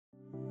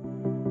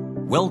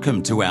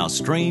Welcome to our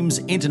Streams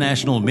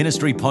International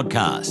Ministry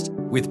podcast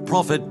with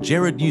Prophet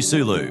Gerald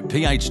Nyasulu,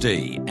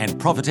 Ph.D, and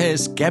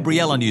Prophetess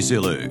Gabriella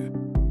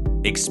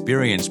Nyasulu.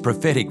 Experience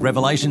prophetic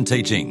revelation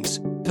teachings,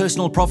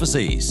 personal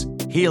prophecies,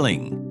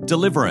 healing,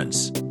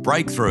 deliverance,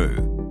 breakthrough.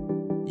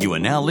 You are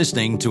now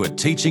listening to a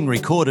teaching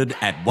recorded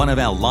at one of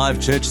our live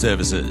church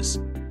services.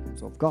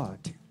 Of God.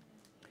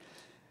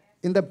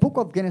 In the book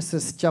of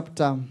Genesis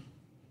chapter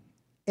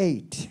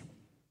 8,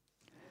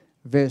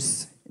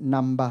 verse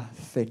number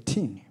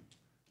 13.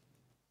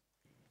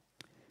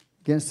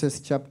 Genesis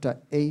chapter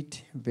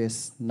 8,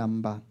 verse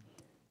number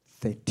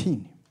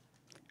 13.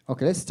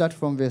 Okay, let's start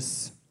from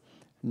verse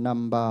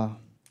number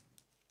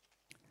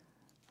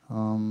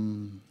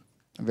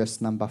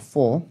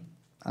 4,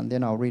 and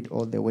then I'll read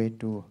all the way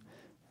to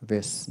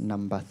verse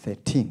number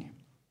 13.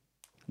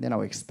 Then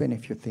I'll explain a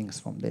few things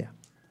from there.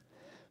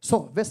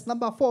 So, verse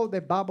number 4, the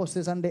Bible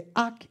says, "And the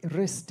ark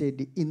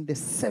rested in the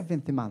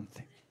 7th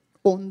month,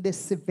 on the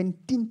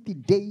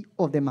 17th day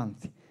of the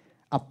month,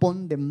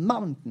 upon the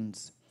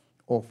mountains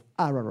of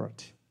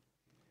Ararat.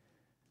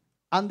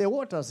 And the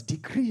waters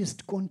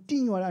decreased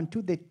continually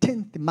until the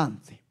 10th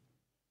month.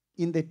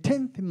 In the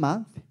 10th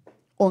month,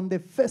 on the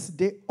first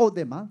day of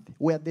the month,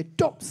 were the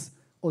tops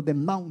of the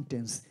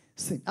mountains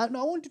seen." And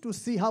I want you to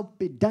see how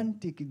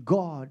pedantic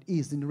God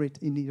is in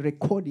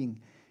recording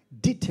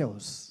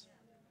details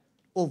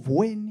of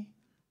when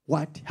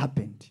what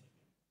happened.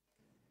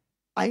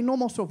 I know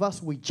most of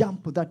us, we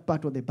jump to that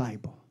part of the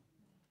Bible.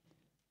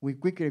 We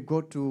quickly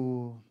go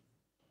to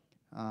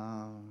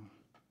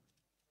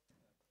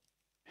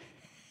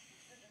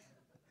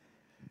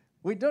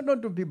we don't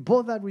want to be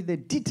bothered with the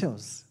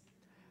details,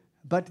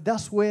 but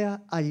that's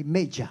where I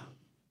major.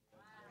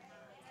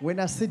 When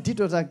I see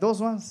details like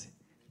those ones,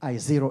 I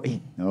zero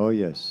in. Oh,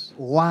 yes.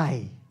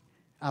 Why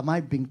am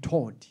I being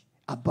told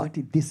about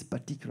this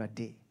particular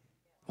day?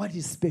 What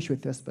is special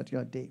with this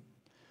particular day?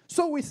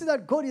 So we see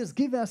that God is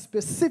giving us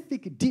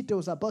specific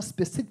details about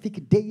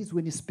specific days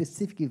when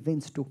specific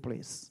events took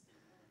place.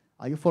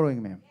 Are you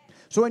following me?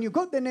 So when you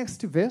go to the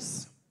next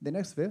verse,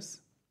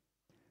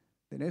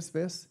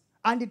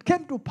 "And it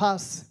came to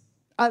pass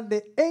at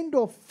the end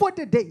of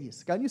 40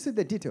 days," can you see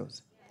the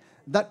details?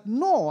 "That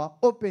Noah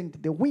opened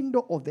the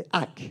window of the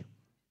ark,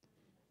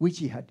 which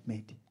he had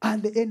made."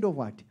 And the end of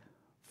what?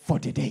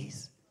 40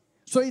 days.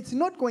 So it's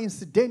not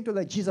coincidental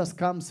that Jesus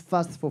comes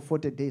fast for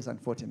 40 days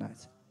and 40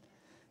 nights.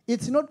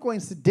 It's not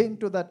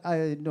coincidental that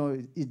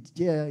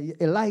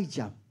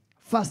Elijah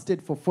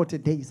fasted for 40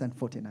 days and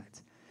 40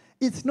 nights.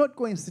 It's not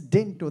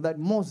coincidental that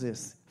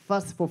Moses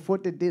fasted for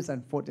 40 days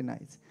and 40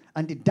 nights,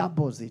 and he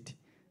doubles it.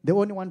 The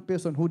only one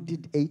person who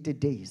did 80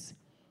 days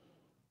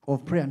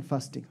of prayer and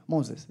fasting,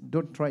 Moses.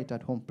 Don't try it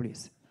at home,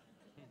 please.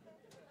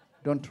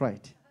 Don't try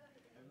it.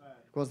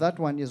 Because that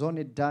one is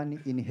only done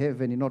in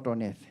heaven, not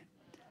on earth.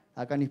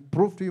 I can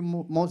prove to you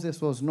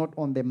Moses was not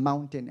on the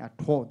mountain at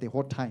all the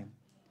whole time.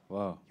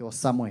 Wow. He was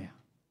somewhere.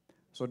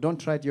 So don't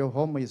try it. Your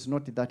home is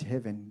not that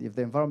heaven. If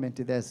the environment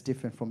there is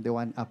different from the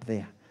one up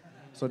there.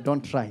 So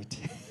don't try it.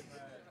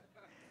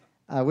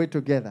 Are we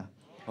together?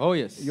 Oh,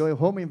 yes. Your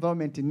home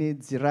environment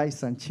needs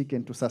rice and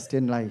chicken to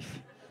sustain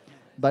life.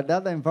 But the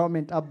other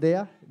environment up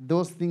there,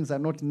 those things are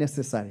not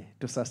necessary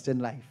to sustain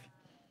life.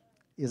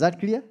 Is that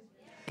clear?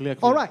 Clear.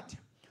 All right.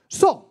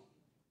 So,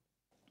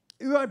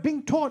 you are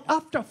being told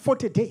after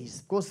 40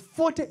 days, because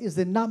 40 is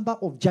the number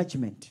of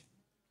judgment.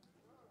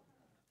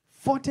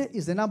 40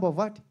 is the number of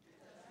what?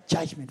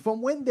 Judgment. From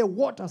when the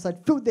waters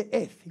had filled the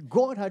earth,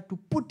 God had to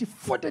put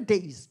 40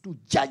 days to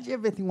judge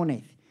everything on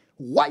earth.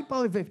 Wipe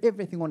out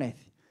everything on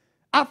earth.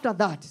 After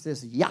that, it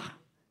says, yeah,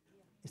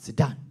 it's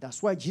done.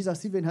 That's why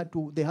Jesus even had to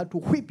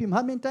whip him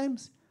how many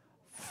times?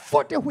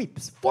 40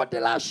 whips, 40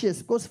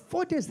 lashes, because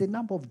 40 is the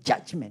number of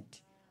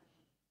judgment.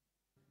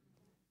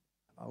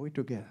 Are we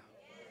together?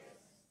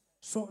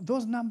 So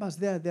those numbers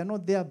there, they're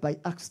not there by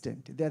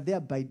accident. They're there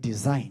by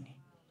design.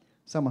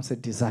 Someone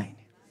said design.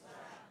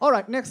 All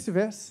right, next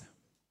verse.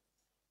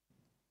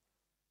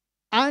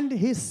 "And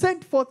he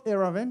sent forth a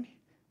raven,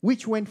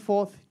 which went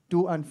forth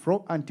to and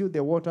fro until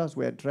the waters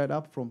were dried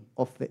up from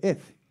off the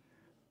earth.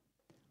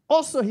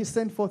 Also he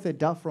sent forth a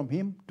dove from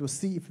him to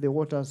see if the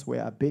waters were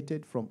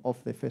abated from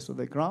off the face of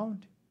the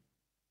ground.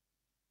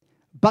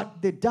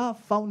 But the dove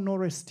found no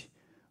rest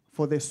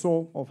for the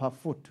sole of her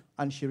foot,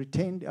 and she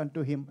returned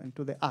unto him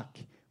into the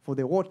ark, for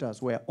the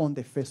waters were on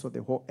the face of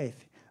the whole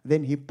earth.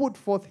 Then he put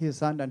forth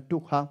his hand and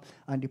took her,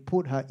 and he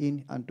put her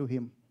in unto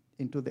him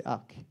into the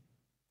ark.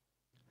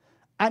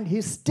 And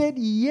he stayed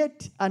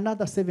yet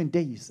another 7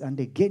 days, and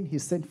again he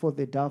sent forth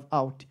the dove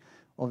out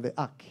of the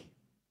ark.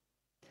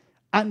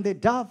 And the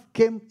dove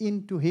came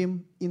in to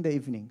him in the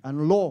evening,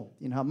 and lo,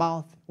 in her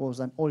mouth was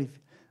an olive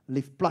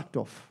leaf plucked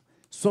off.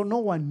 So no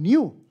one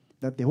knew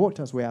that the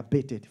waters were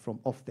abated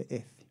from off the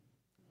earth.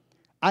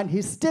 And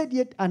he stayed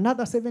yet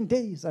another 7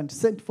 days, and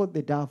sent forth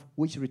the dove,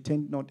 which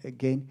returned not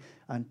again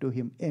unto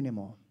him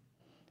anymore."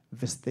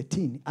 Verse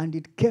 13, "And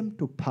it came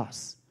to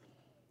pass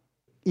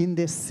in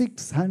the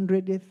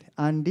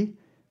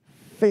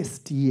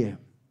 601st year,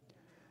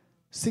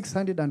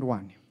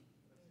 601.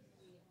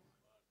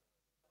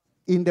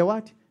 In the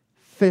what?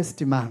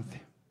 First month.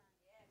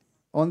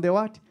 On the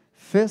what?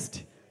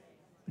 First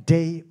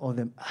day of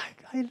the...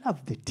 I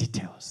love the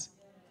details.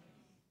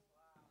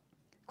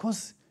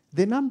 Because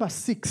the number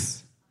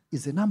 6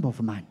 is the number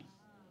of man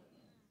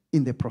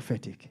in the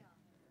prophetic.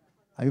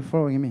 Are you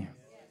following me?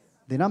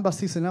 The number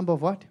 6 is the number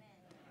of what?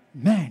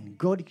 Man.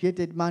 God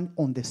created man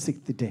on the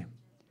 6th day.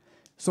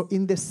 So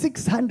in the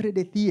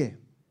 600th year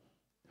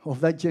of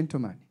that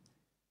gentleman,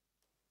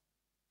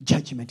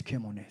 judgment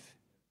came on earth.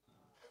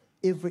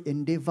 Every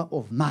endeavor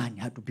of man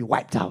had to be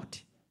wiped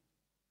out.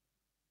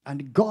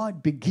 And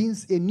God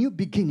begins a new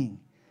beginning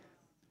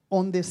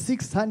on the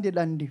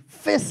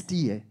 601st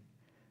year,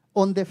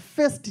 on the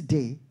first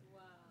day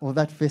of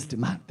that first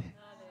month.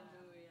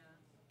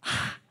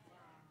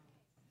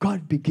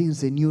 God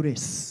begins a new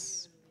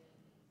race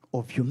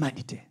of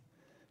humanity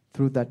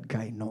through that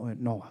guy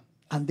Noah.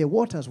 And the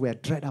waters were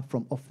dried up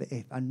from off the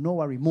earth. And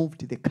Noah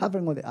removed the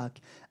covering of the ark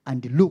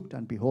and looked,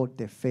 and behold,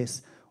 the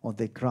face of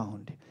the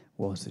ground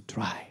was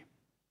dry.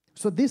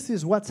 So this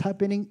is what's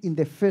happening in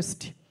the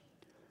first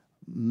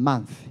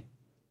month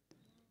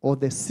or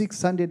the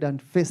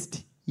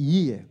 601st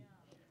year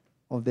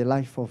of the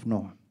life of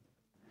Noah.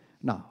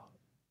 Now,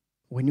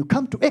 when you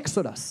come to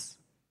Exodus,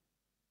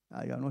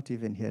 you are not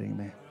even hearing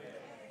me.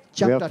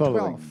 Chapter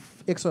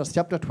 12. Exodus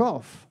chapter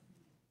 12.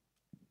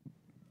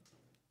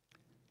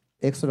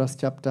 Exodus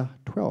chapter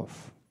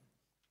 12.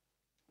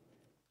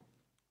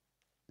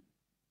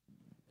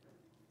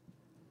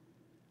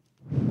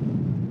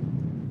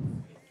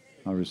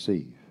 I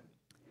receive.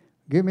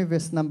 Give me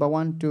verse number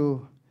 1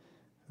 to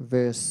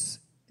verse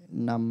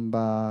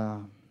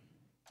number...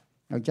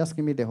 Now just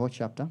give me the whole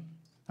chapter.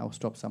 I'll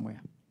stop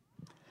somewhere.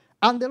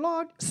 And the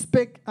Lord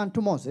spake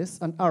unto Moses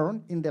and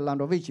Aaron in the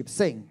land of Egypt,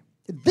 saying,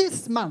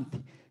 This month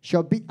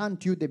shall be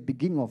unto you the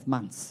beginning of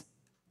months.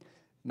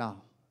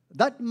 Now,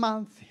 that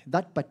month,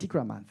 that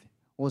particular month,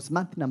 was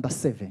month number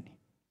 7.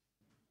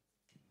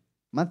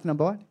 Month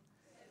number what?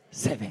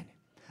 7.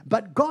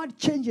 But God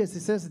changes. He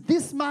says,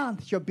 this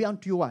month shall be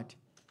unto you what?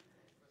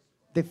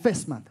 The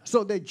first month.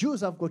 So the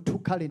Jews have got 2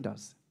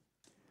 calendars.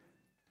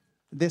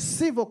 The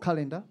civil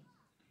calendar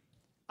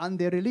and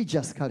the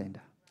religious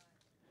calendar.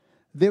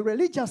 The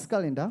religious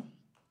calendar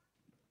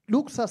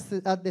looks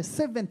at the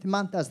 7th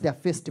month as their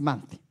first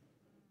month.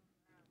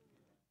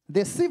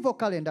 The civil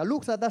calendar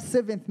looks at that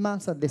 7th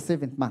month as the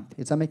 7th month.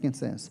 Is that making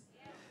sense?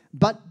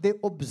 But the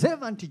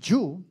observant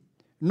Jew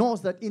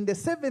knows that in the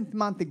 7th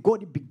month,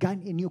 God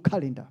began a new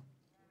calendar.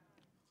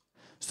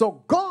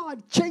 So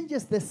God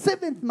changes the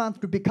 7th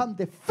month to become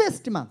the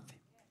first month,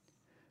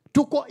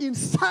 to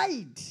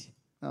coincide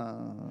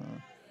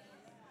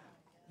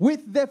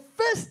with the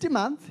first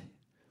month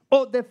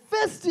of the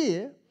first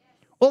year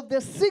of the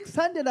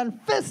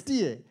 601st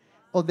year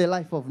of the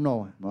life of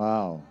Noah.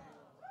 Wow.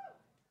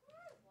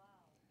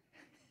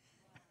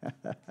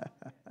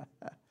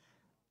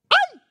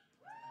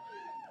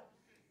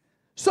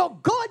 So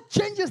God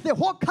changes the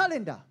whole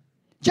calendar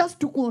just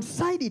to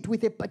coincide it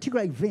with a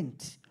particular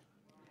event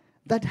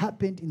that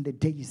happened in the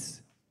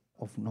days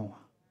of Noah.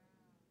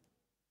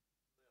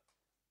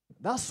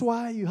 That's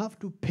why you have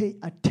to pay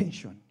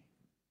attention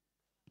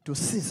to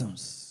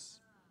seasons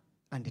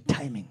and the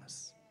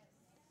timings.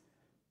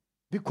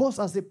 Because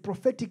as a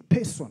prophetic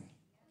person,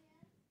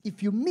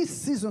 if you miss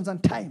seasons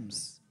and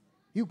times,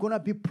 you're going to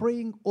be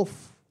praying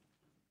off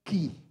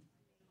key,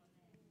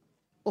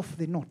 off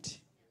the note.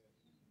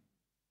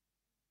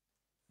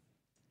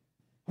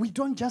 We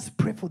don't just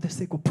pray for the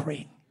sake of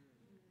praying.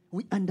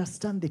 We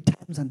understand the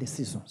times and the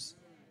seasons.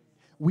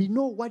 We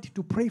know what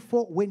to pray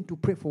for, when to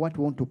pray for what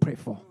we want to pray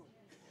for.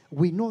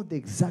 We know the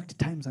exact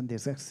times and the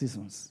exact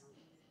seasons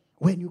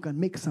when you can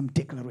make some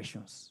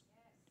declarations.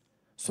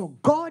 So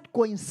God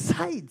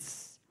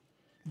coincides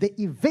the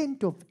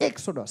event of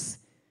Exodus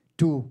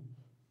to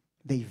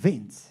the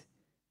events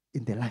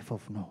in the life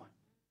of Noah.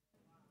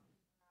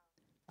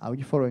 Are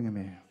you following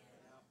me?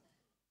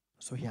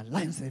 So he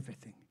aligns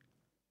everything.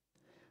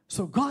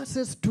 So God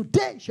says,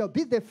 today shall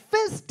be the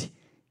first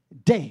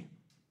day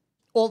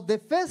of the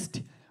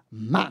first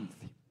month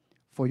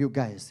for you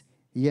guys,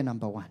 year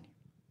number 1.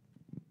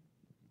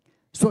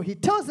 So he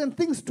tells them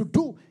things to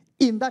do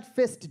in that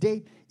first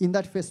day, in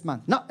that first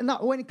month. Now,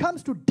 when it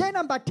comes to day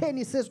number 10,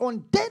 he says,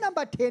 on day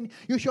number 10,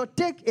 you shall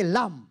take a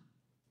lamb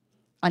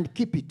and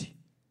keep it.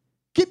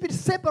 Keep it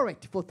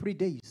separate for 3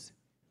 days.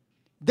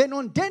 Then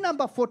on day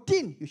number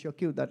 14, you shall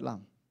kill that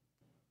lamb.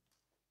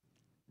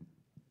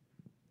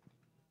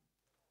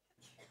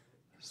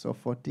 So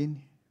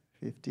 14,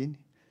 15,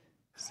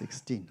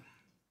 16.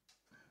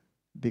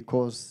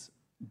 Because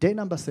day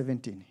number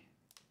 17,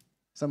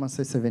 someone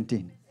say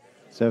 17.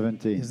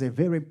 17. Is a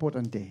very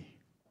important day.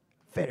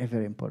 Very,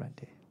 very important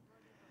day.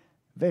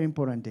 Very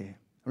important day.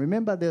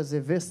 Remember there's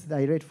a verse that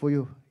I read for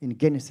you in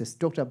Genesis,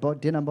 talked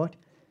about day number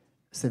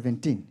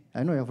 17.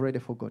 I know you have already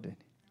forgotten.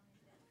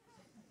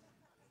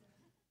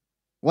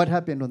 What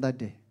happened on that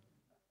day?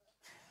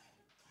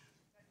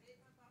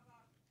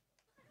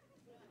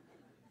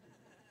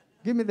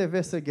 Give me the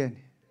verse again.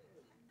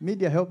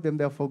 Media help them,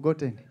 they have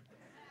forgotten.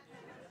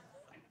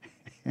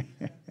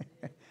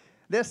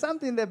 There's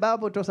something the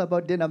Bible talks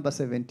about day number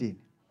 17.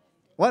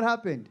 What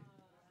happened?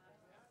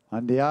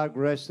 And the ark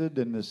rested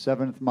in the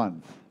 7th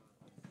month,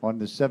 on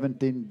the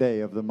 17th day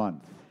of the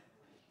month,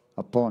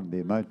 upon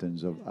the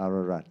mountains of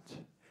Ararat.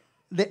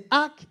 The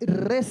ark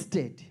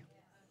rested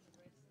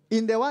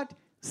in the what?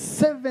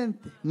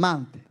 7th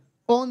month.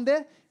 On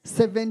the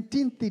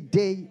 17th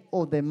day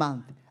of the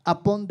month,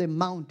 upon the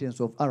mountains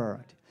of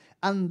Ararat.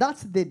 And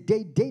that's the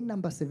day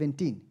number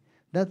 17.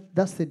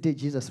 That's the day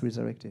Jesus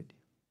resurrected.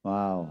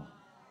 Wow.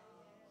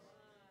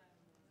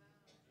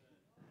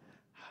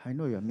 I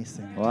know you're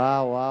missing it.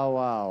 Wow, wow,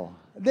 wow.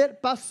 The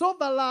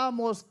Passover lamb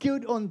was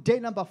killed on day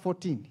number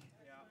 14.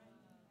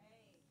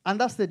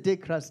 And that's the day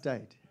Christ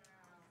died.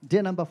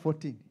 Day number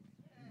 14.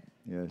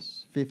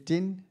 Yes.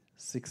 15,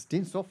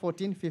 16. So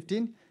 14,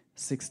 15,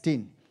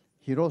 16.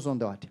 He rose on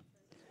the what?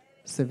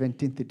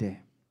 17th day.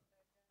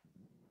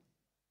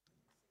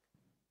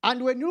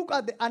 And when you look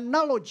at the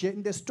analogy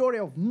in the story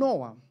of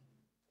Noah,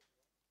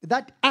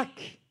 that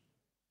ark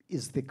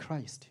is the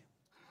Christ.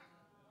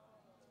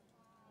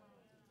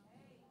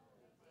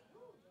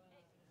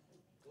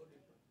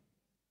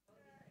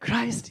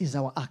 Christ is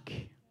our ark.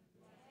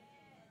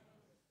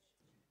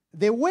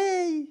 The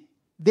way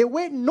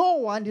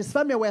Noah and his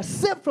family were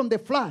saved from the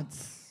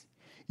floods,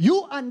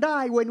 you and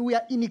I, when we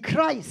are in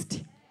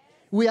Christ,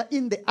 we are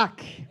in the ark.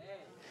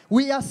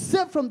 We are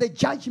saved from the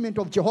judgment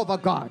of Jehovah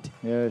God.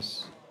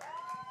 Yes.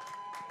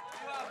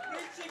 You are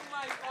preaching,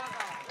 my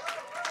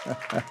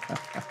Father.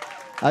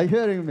 Are you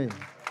hearing me?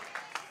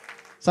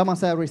 Someone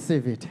say, I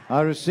receive it.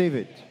 I receive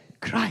it.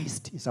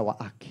 Christ is our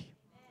ark.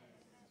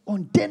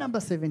 On day number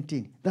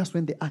 17, that's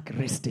when the ark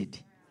rested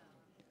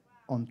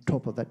on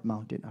top of that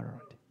mountain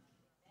Ararat.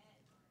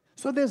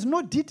 So there's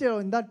no detail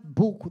in that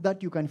book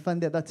that you can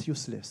find there that's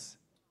useless.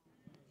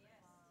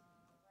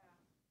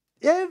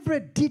 Every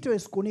detail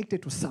is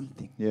connected to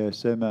something.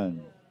 Yes,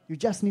 amen. You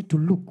just need to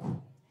look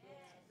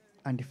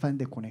and find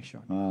the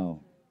connection. Wow.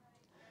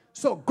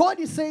 So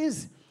God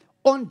says,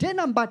 on day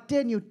number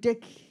 10, you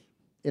take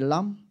a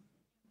lamb,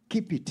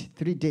 keep it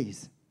 3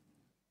 days,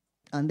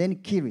 and then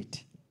kill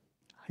it.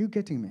 Are you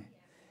getting me?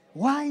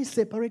 Why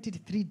separate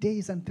it 3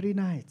 days and 3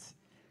 nights?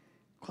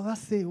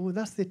 Because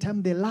that's the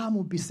time the lamb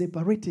will be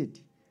separated.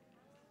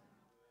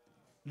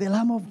 The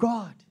Lamb of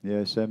God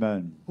Yes,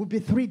 amen. will be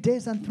 3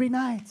 days and 3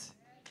 nights,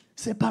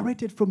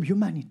 separated from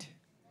humanity,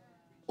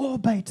 all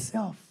by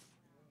itself,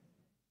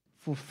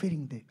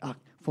 fulfilling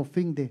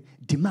the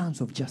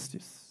demands of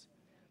justice,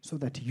 so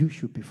that you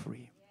should be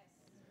free,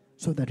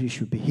 so that you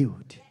should be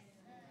healed,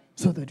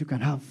 so that you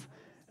can have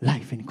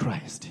life in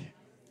Christ.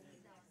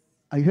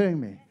 Are you hearing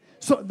me?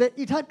 So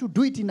it had to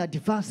do it in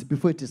advance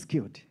before it is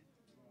killed.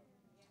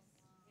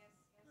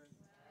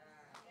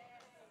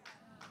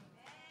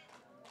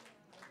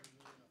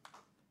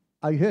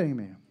 Are you hearing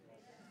me?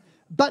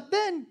 But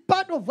then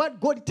part of what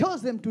God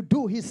tells them to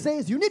do, he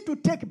says, you need to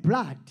take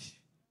blood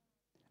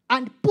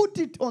and put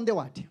it on the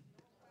what?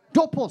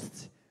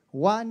 Doorposts.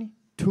 1,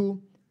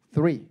 2,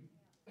 3.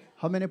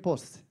 How many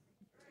posts?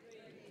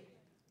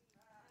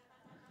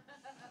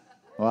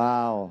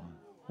 Wow.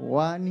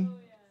 1,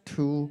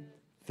 2,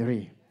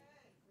 3.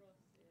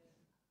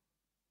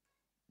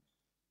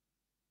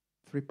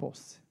 3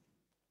 posts.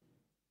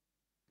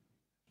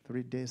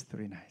 3 days,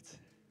 3 nights.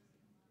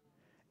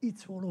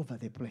 It's all over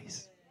the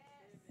place.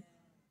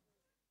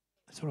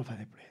 It's all over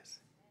the place.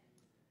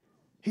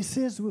 He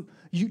says,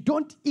 you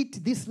don't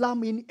eat this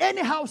lamb in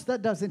any house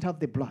that doesn't have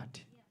the blood.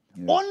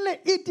 Yes. Only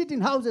eat it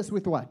in houses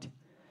with what?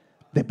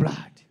 The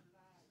blood.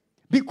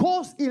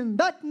 Because in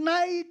that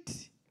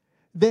night,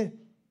 the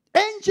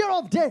angel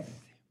of death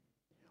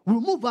will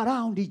move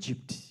around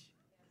Egypt.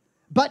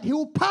 But he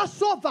will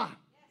pass over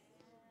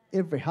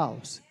every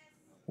house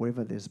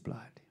wherever there's blood.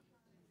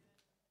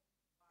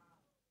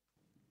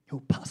 He'll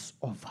pass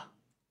over.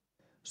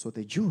 So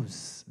the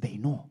Jews, they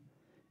know,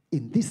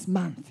 in this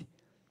month,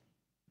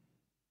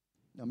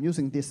 I'm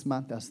using this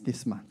month as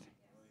this month,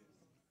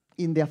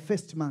 in their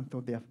first month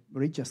of their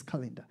religious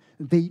calendar,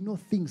 they know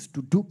things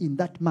to do in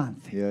that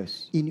month.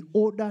 Yes. In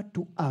order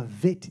to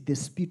avert the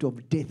spirit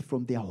of death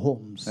from their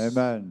homes.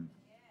 Amen.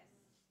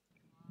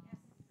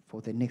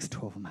 For the next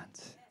 12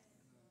 months.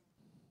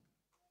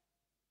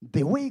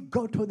 The way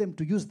God told them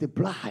to use the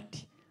blood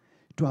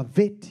to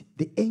avert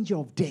the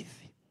angel of death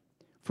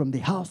from the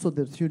house of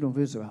the children of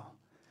Israel,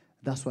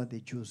 that's what the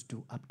Jews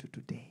do up to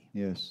today.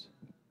 Yes.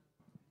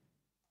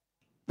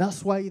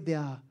 That's why they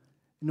are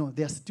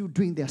still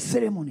doing their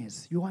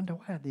ceremonies. You wonder,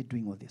 why are they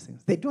doing all these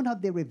things? They don't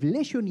have the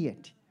revelation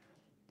yet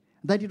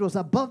that it was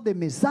about the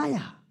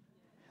Messiah.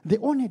 They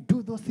only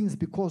do those things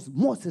because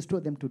Moses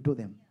told them to do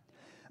them.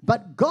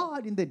 But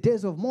God, in the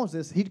days of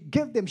Moses, he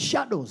gave them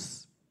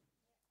shadows.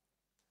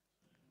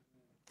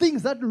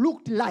 Things that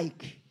looked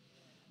like,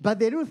 but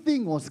the real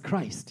thing was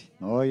Christ.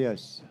 Oh,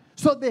 yes.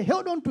 So they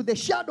held on to the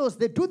shadows.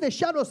 They do the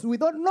shadows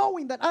without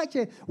knowing that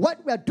actually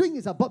what we are doing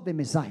is about the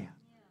Messiah.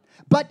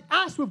 But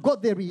us, we've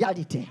got the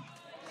reality.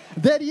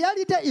 The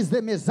reality is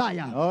the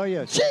Messiah. Oh,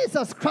 yes.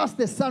 Jesus Christ,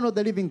 the Son of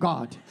the living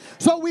God.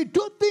 So we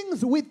do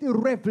things with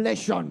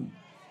revelation.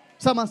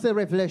 Someone say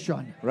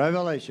revelation.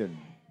 Revelation.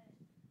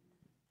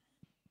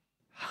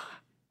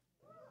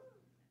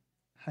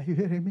 Are you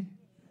hearing me?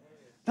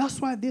 That's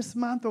why this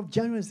month of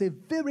January is a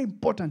very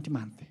important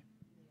month.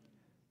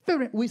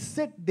 We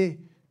set the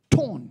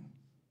tone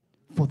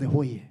for the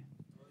whole year.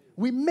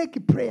 We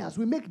make prayers,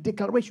 we make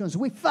declarations,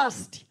 we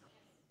fast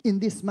in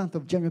this month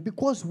of January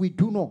because we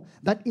do know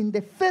that in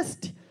the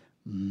first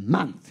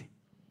month,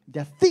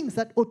 there are things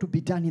that ought to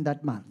be done in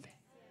that month,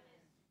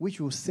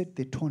 which will set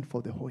the tone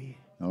for the whole year.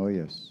 Oh,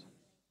 yes.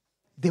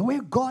 The way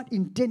God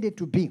intended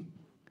to be,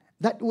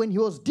 that when he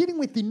was dealing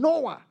with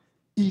Noah,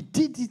 he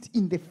did it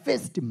in the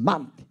first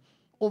month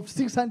of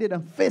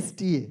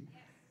 601st year.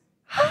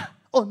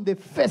 On the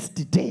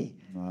first day.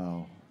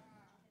 Wow.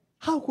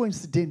 How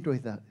coincidental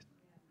is that?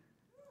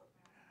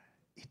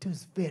 It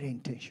was very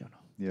intentional.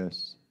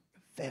 Yes.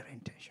 Very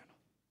intentional.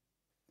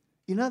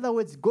 In other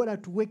words, God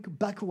had to work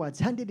backwards,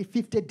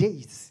 150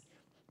 days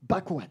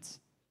backwards,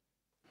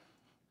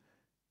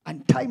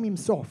 and time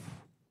himself.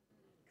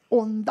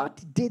 On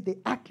that day, the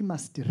ark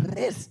must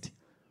rest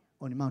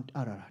on Mount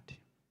Ararat.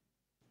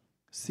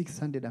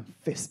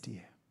 601st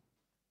year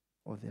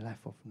of the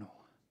life of Noah.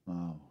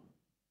 Wow.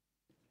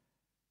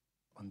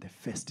 On the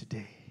first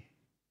day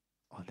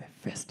of the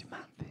first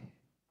month.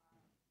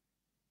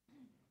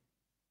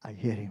 Are you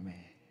hearing me?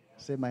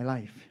 Say, my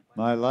life.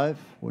 My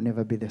life Will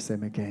never be the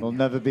same again. will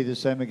never be the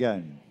same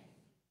again.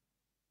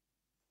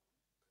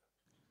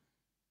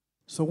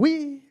 So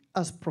we,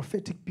 as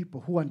prophetic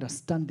people who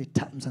understand the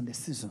times and the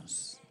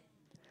seasons,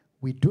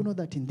 we do know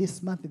that in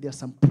this month there are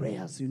some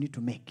prayers you need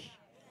to make,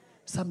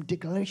 some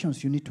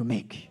declarations you need to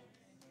make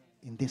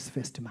in this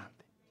first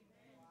month,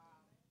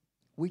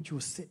 which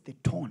will set the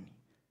tone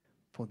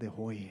for the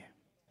whole year.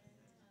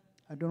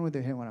 I don't know whether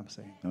you hear what I'm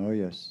saying. Oh,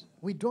 yes.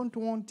 We don't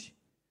want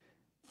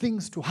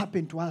things to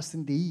happen to us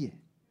in the year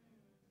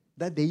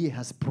that the year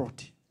has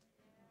brought.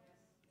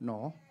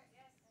 No.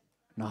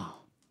 No.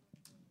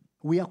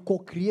 We are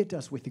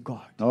co-creators with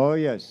God. Oh,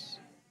 yes.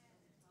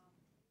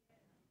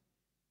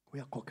 We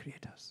are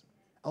co-creators.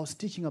 I was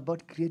teaching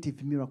about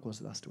creative miracles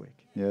last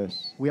week.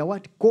 Yes. We are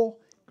what?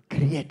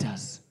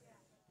 Co-creators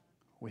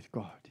with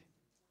God.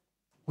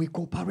 We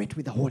cooperate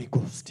with the Holy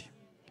Ghost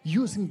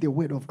using the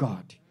word of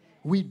God.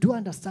 We do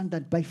understand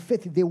that by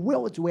faith the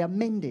worlds were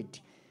mended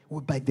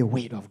by the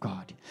word of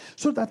God.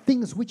 So that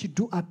things which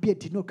do appear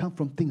did not come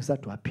from things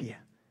that do appear.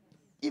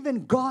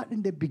 Even God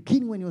in the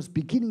beginning, when he was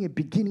beginning a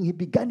beginning, he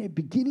began a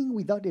beginning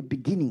without a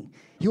beginning.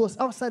 He was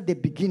outside the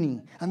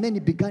beginning, and then he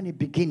began a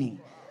beginning.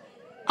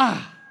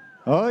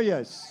 Oh,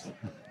 yes.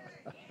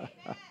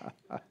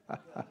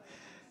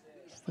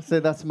 Say,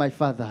 that's my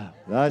Father.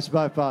 That's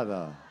my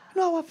Father.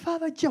 No, our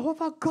Father,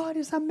 Jehovah God,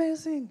 is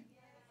amazing.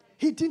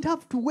 He didn't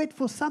have to wait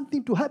for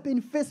something to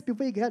happen first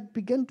before he had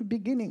begun to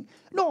beginning.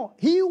 No,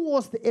 he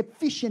was the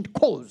efficient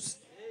cause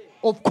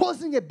of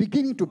causing a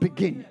beginning to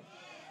begin.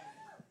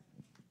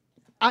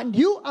 And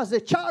you, as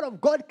a child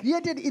of God,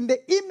 created in the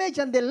image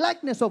and the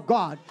likeness of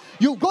God,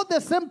 you've got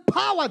the same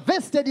power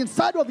vested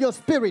inside of your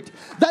spirit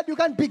that you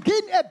can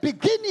begin a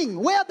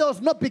beginning where there was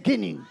no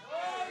beginning.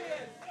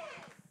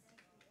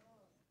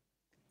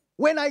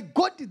 When I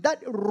got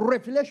that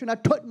revelation, I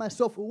told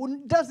myself,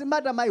 it doesn't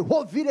matter my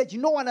whole village,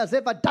 no one has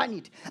ever done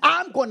it.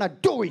 I'm going to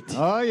do it.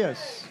 Oh,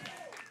 yes.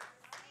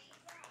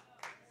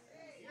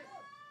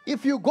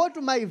 If you go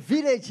to my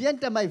village, you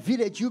enter my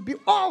village, you'll be,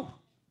 oh,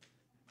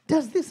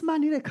 does this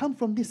man really come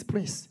from this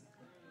place?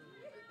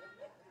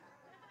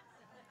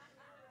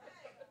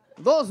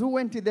 Those who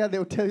went there,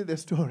 they'll tell you the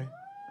story.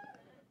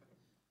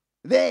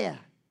 There.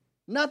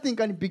 Nothing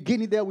can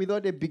begin there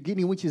without a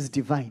beginning which is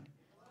divine.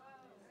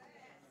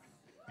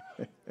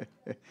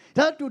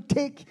 That to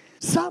take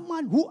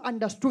someone who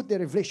understood the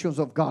revelations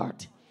of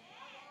God,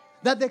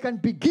 that they can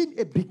begin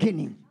a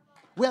beginning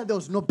where there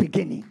was no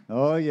beginning.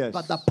 Oh, yes.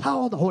 But the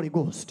power of the Holy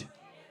Ghost.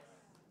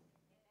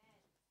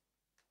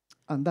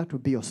 And that will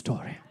be your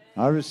story.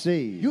 I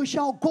receive. You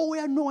shall go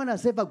where no one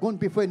has ever gone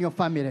before in your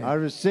family. I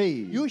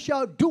receive. You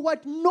shall do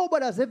what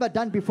nobody has ever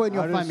done before in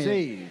your family.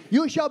 Receive.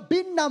 You shall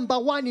be number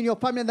one in your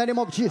family in the name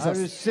of Jesus.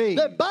 I receive.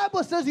 The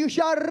Bible says you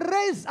shall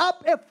raise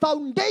up a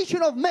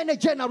foundation of many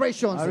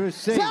generations. I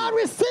receive. Say, I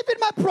receive it,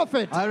 my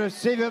prophet. I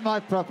receive it, my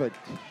prophet.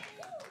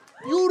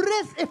 You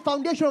raise a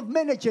foundation of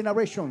many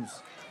generations.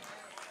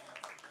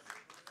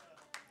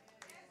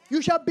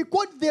 You shall be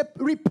called the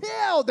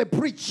repair of the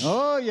breach.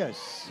 Oh,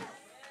 yes.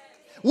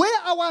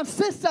 Where our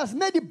ancestors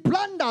made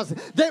blunders,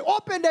 they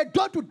opened the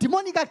door to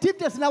demonic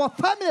activities in our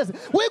families.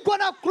 We're going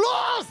to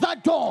close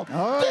that door.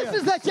 Oh, This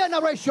is the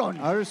generation.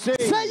 I receive.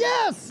 Say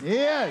yes.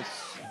 Yes.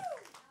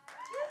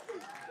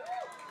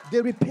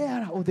 The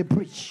repair of the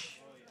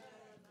breach.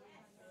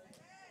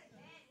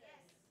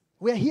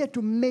 We're here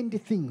to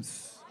mend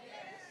things.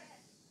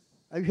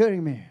 Are you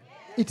hearing me?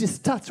 It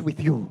starts with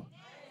you.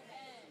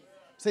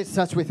 Say, it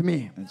starts with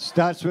me. It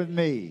starts with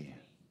me.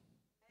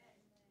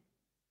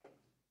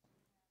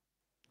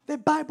 The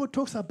Bible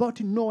talks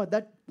about Noah,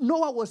 that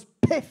Noah was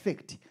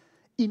perfect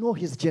in all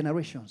his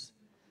generations.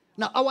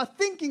 Now, our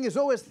thinking is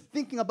always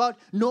thinking about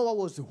Noah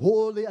was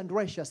holy and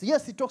righteous.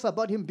 Yes, it talks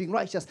about him being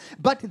righteous,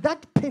 but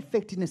that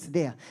perfectness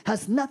there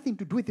has nothing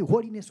to do with the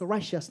holiness or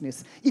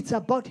righteousness. It's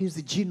about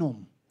his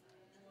genome.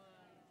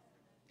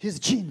 his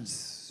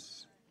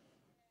genes.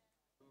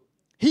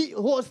 He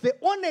was the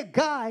only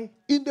guy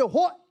in the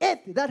whole earth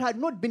that had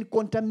not been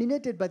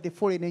contaminated by the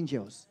fallen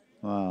angels.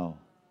 Wow.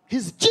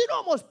 His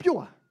genome was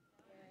pure.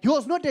 He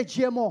was not a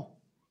GMO.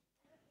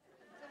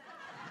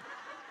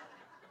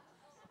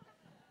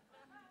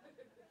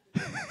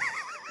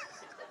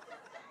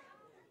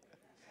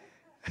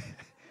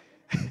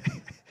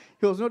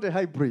 He was not a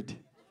hybrid.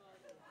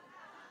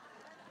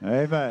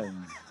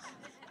 Amen.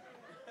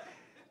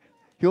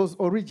 He was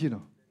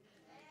original.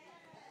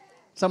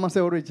 Someone say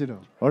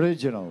original.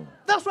 Original.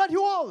 That's what he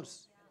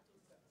was.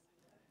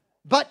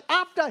 But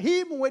after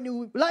him,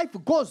 when life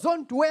goes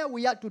on to where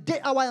we are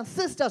today, our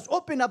ancestors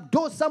opened up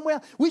doors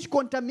somewhere which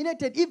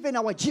contaminated even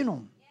our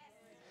genome.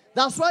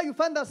 That's why you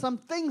find that some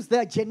things, they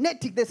are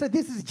genetic. They say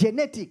this is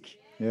genetic.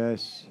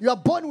 Yes. You are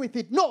born with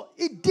it. No,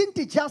 it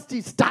didn't just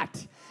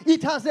start.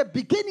 It has a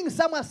beginning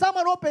somewhere.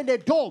 Someone opened a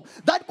door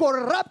that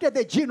corrupted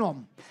the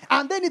genome.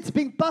 And then it's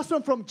being passed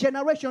on from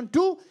generation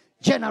to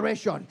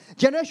generation.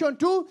 Generation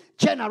to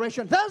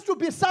generation. There has to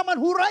be someone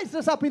who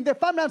rises up in the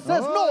family and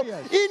says, no,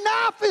 yes.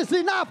 Enough is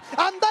enough.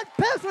 And that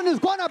person is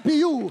going to be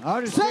you.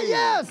 Say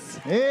yes.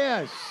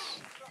 Yes.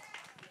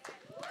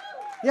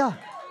 Yeah.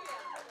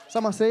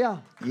 Someone say yeah.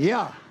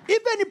 Yeah.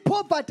 Even in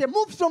poverty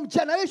moves from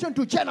generation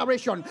to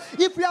generation.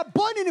 If you are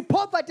born in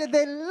poverty,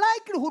 the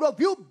likelihood of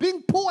you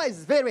being poor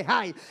is very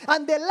high.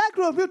 And the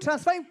likelihood of you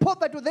transferring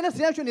poverty to the next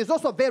generation is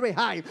also very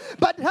high.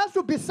 But it has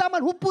to be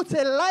someone who puts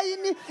a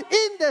line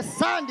in the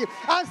sand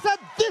and said,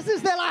 this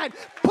is the line.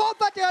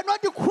 Poverty are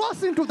not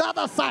crossing to the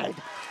other side.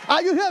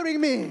 Are you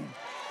hearing me?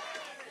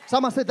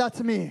 Someone said,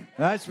 that's me.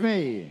 That's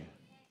me.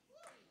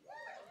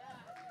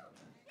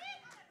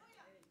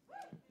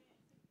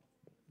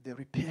 The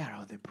repair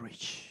of the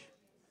breach.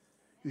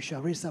 You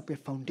shall raise up a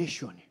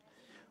foundation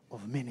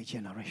of many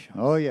generations.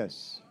 Oh,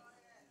 yes.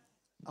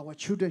 Our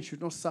children should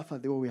not suffer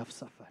the way we have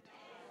suffered.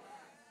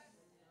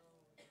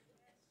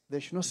 They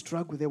should not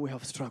struggle the way we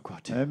have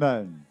struggled.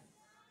 Amen.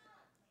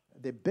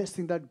 The best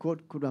thing that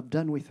God could have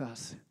done with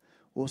us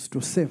was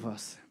to save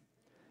us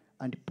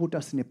and put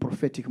us in a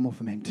prophetic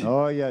movement.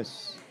 Oh,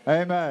 yes.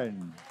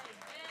 Amen.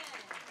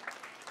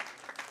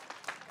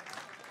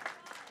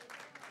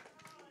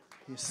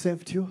 He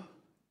saved you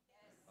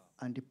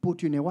and he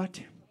put you in a what?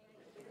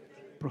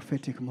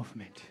 Prophetic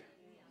movement.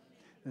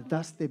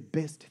 That's the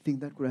best thing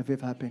that could have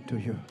ever happened to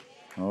you.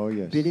 Oh,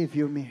 yes. Believe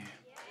you me.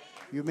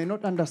 You may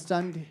not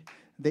understand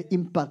the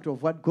impact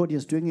of what God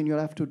is doing in your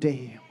life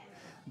today,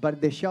 but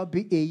there shall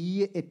be a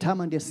year, a time,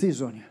 and a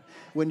season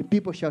when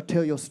people shall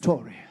tell your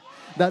story.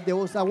 That there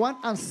was one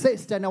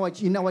ancestor in our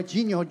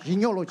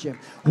genealogy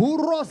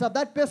who rose up.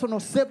 That person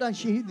was saved, and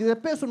the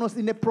person was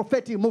in a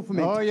prophetic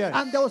movement. Oh, yes.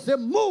 And there was a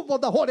move of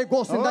the Holy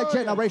Ghost in that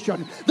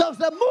generation. Yes. There was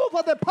a move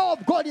of the power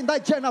of God in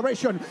that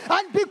generation.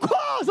 And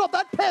because of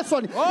that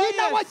person,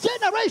 our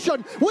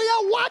generation, we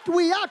are what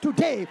we are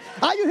today.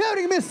 Are you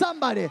hearing me,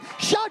 somebody?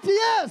 Shout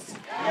yes.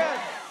 Yes.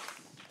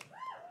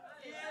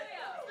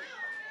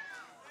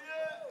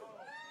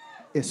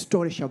 A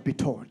story shall be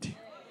told.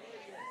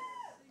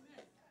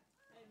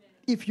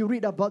 If you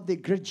read about the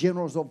great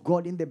generals of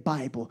God in the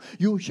Bible,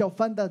 you shall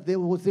find that there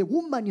was a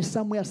woman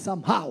somewhere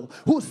somehow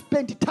who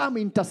spent time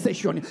in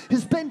intercession. He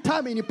spent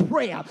time in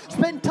prayer,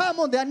 spent time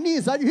on their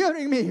knees. Are you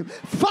hearing me?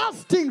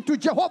 Fasting to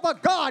Jehovah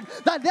God,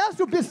 that there has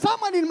to be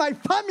someone in my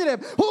family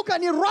who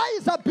can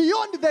rise up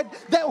beyond the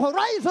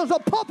horizons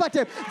of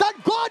poverty, that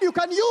God you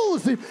can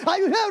use. Are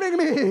you hearing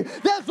me?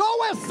 There's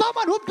always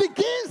someone who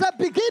begins a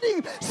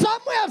beginning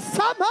somewhere,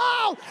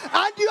 somehow,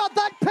 and you are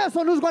that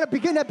person who's going to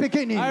begin a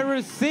beginning. I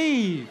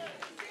receive.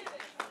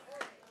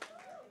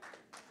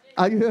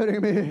 Are you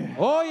hearing me?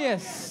 Oh,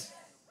 yes.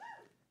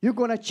 You're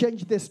going to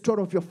change the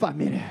story of your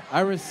family.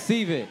 I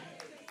receive it.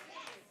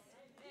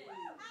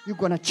 You're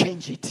going to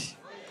change it.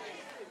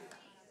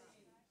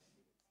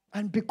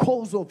 And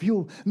because of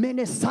you,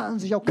 many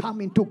sons shall come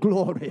into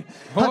glory.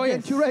 Oh,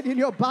 Haven't you read in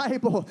your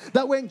Bible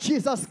that when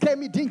Jesus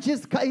came, he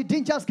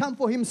didn't just come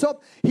for himself.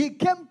 He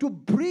came to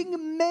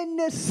bring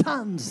many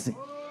sons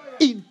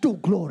into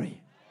glory.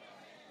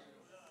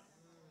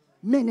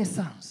 Many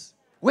sons.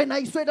 When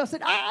I saw it, I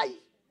said,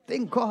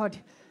 thank God,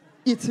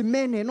 it's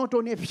many, not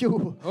only a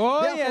few.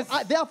 Oh,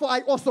 therefore, I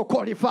also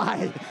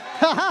qualify.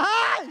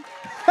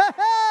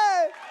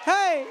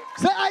 Hey.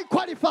 Say, I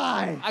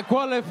qualify. I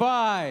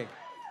qualify.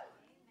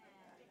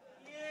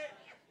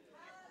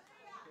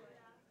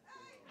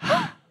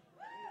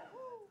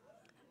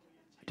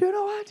 Do you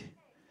know what?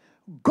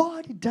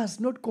 God does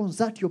not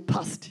consult your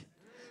past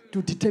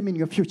to determine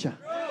your future.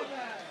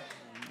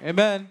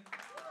 Amen.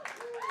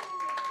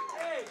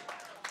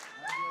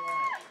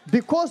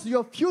 Because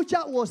your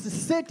future was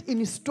set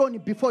in stone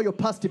before your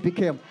past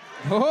became.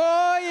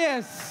 Oh,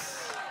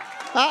 yes.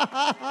 Come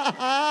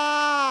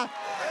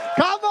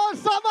on,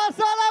 someone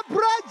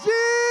celebrate Jesus!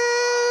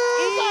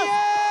 Yeah.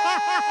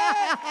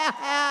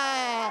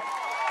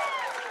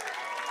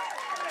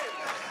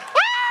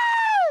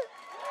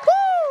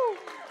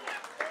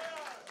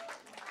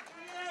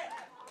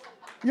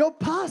 Your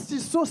past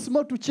is so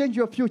small to change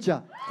your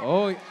future.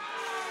 Oh,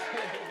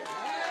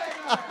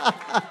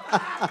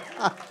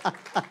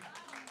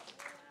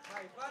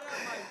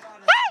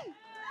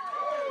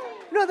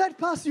 No, that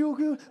past, you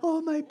go,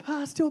 oh, my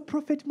past, oh,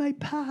 prophet, my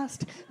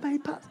past, my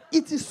past.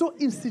 It is so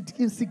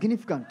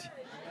insignificant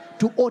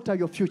to alter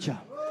your future.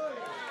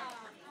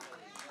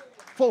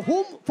 For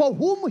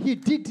whom he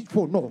did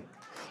foreknow.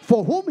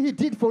 For whom he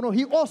did foreknow,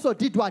 he also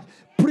did what?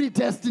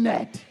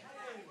 Predestinate.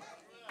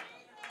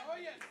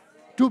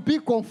 To be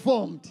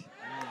conformed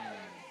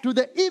to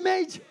the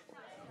image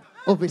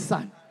of his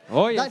son.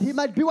 Oh, yes. That he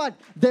might be what?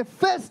 The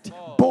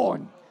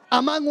firstborn.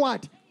 Among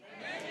what?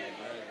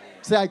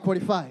 Say, I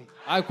qualify.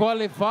 I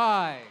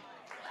qualify.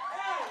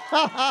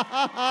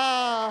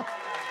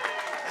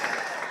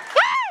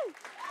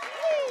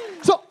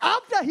 So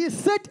after he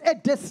set a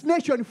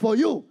destination for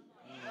you,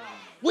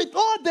 with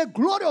all the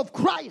glory of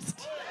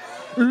Christ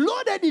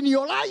loaded in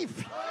your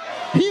life,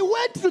 he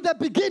went to the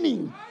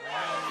beginning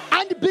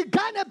and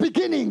began a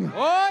beginning.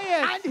 Oh,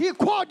 yes. And he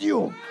called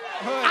you.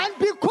 And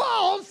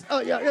because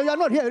you're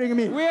not hearing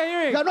me. We are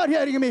hearing. You're not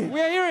hearing me. We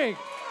are hearing.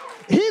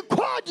 He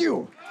called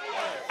you.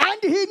 And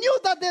he knew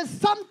that there's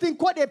something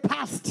called a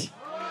past.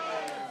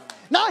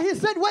 Now he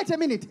said, wait a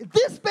minute.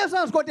 This person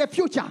has got a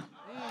future.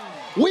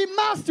 We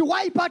must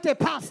wipe out a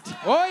past.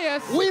 Oh,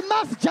 yes. We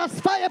must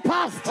justify a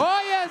past.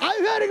 Oh, yes. Are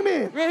you hearing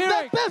me? We're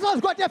hearing. The person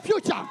has got a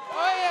future.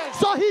 Oh, yes.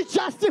 So he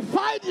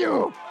justified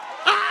you.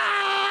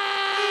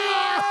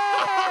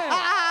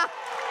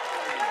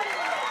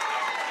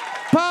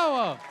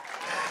 Power.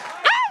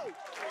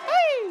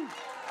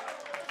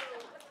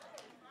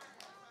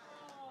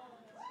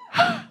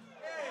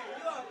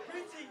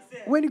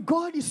 When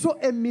God saw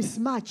a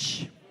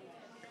mismatch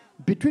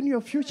between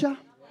your future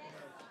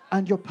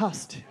and your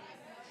past,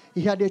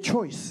 he had a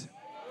choice.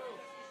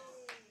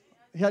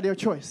 He had a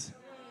choice.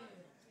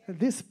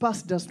 This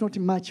past does not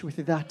match with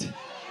that.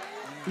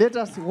 Let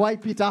us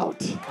wipe it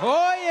out.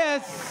 Oh,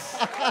 yes.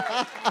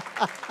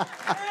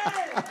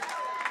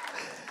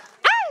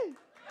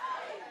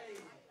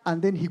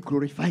 And then he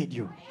glorified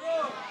you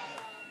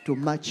to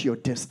match your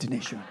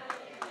destination.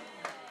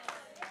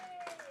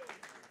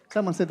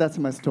 Someone said, that's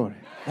my story.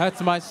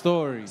 That's my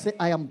story. Say,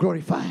 I am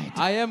glorified.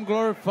 I am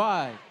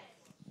glorified.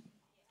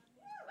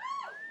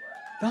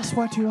 That's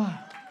what you are.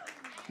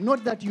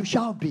 Not that you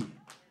shall be.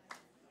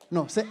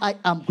 No, say, I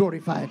am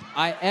glorified.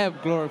 I am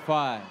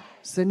glorified.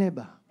 Say,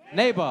 neighbor,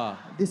 Neighbor,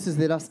 this is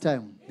the last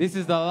time this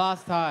is the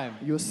last time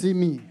you see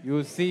me you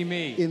will see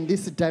me in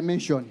this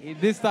dimension in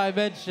this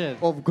dimension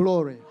of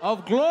glory.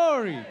 of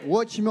glory.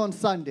 Watch me on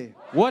Sunday.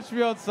 Watch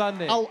me on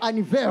Sunday. I'll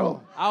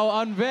unveil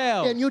I'll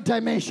unveil a new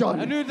dimension.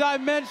 a new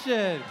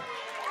dimension.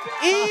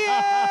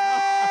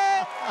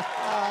 Yeah!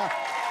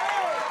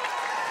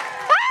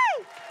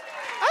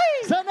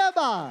 Say,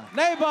 neighbor,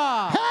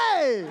 Neighbor,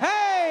 hey!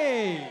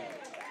 hey!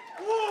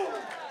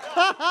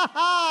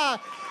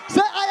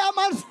 Say, I am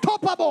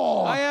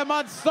unstoppable. I am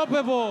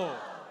unstoppable.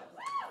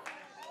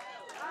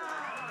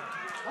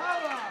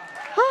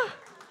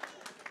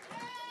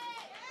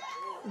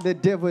 The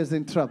devil is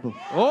in trouble.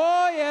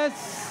 Oh,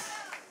 yes.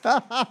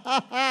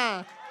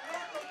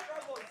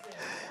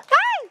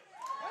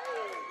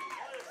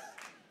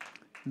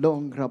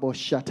 Long rabo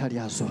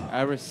shatariazo.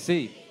 I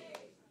receive.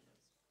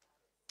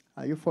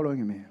 Are you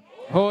following me?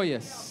 Oh,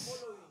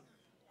 yes.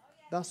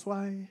 That's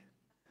why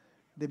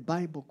the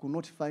Bible could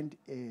not find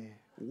a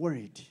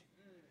word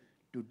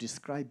to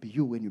describe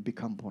you when you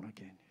become born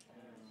again.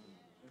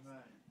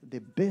 The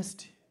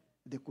best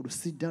they could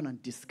sit down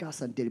and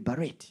discuss and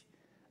deliberate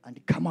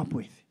and come up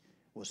with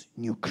was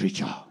new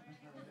creature.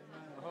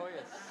 Oh,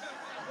 yes.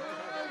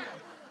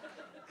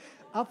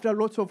 After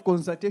lots of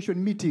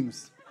consultation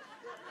meetings,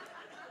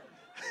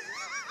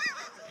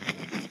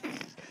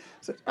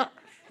 so,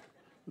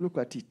 look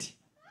at it.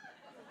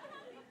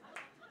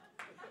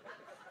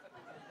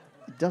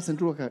 It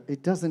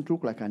doesn't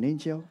look like an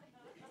angel.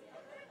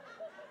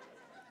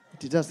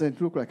 It doesn't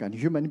look like a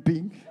human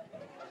being.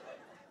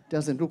 It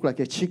doesn't look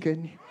like a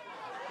chicken.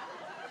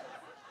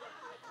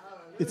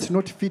 It's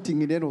not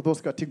fitting in any of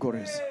those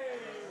categories.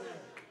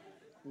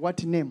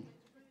 What name?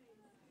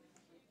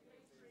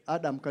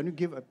 Adam, can you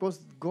give? Because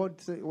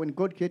when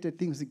God created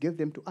things, he gave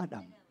them to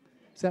Adam.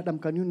 Say, Adam,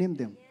 can you name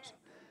them?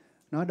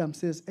 Now Adam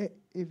says, hey,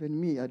 even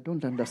me, I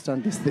don't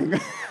understand this thing.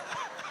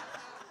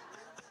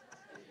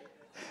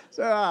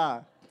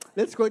 So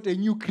let's call it a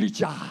new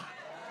creature.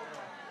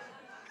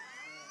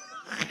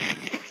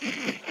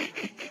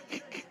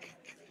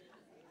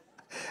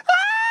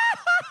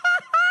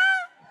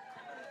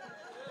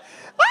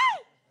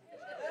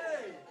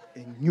 A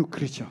new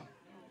creature.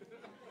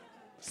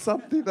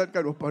 Something that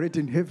can operate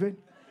in heaven,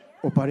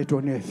 operate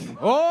on earth.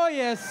 Oh,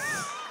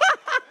 yes.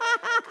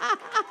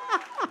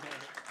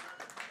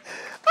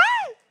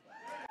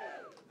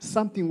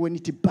 Something when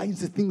it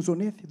binds the things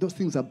on earth, those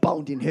things are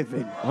bound in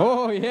heaven.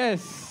 Oh,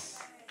 yes.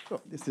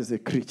 So this is a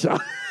creature.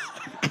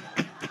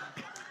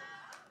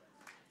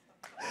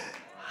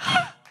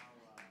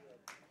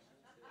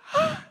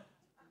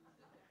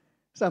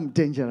 So I'm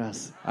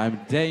dangerous. I'm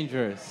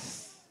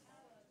dangerous.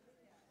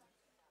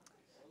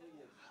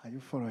 Are you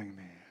following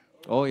me?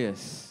 Oh,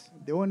 yes.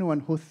 The only one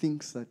who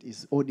thinks that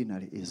is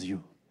ordinary is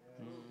you.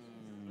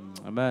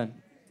 Amen.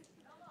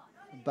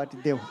 But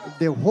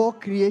the whole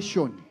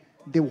creation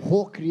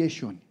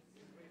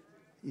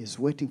is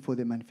waiting for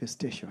the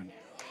manifestation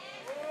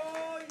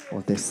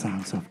of the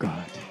sons of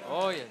God.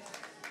 Oh, yes.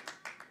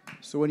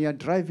 So when you're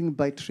driving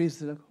by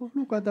trees, like, oh,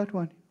 look at that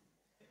one.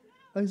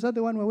 Oh, is that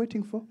the one we're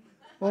waiting for?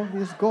 Oh,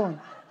 he's gone.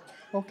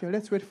 Okay,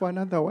 let's wait for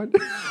another one.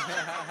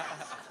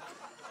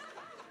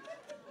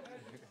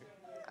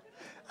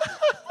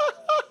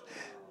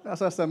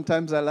 That's why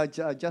sometimes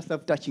I just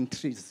love touching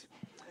trees,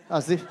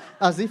 as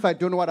if I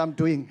don't know what I'm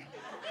doing.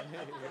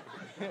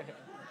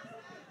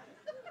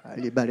 I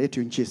liberate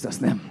you in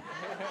Jesus' name.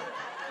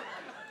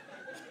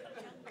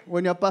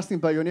 When you're passing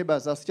by your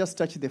neighbor's house, just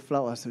touch the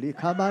flowers.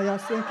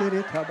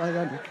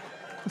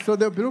 So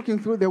they'll be looking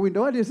through the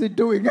window. What is he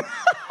doing?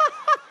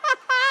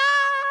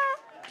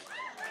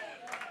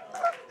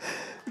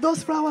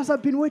 Those flowers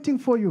have been waiting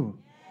for you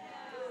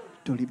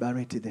to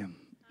liberate them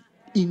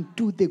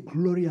into the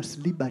glorious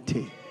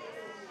liberty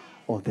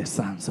of the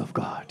sons of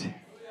God.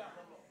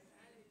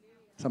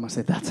 Someone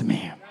say, that's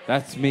me.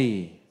 That's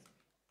me.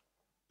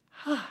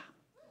 Are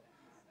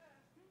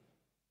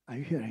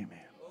you hearing me?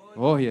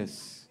 Oh,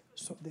 yes.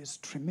 So there's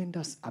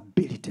tremendous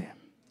ability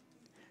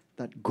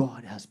that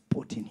God has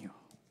put in you.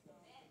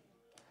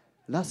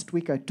 Last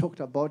week I talked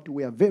about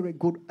we are very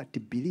good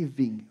at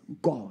believing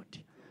God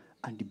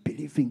and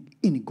believing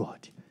in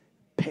God.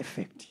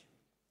 Perfect.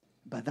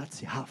 But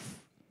that's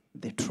half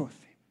the truth.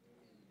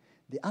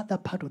 The other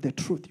part of the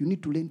truth, you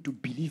need to learn to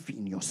believe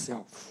in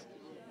yourself.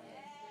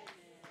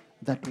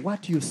 That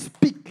what you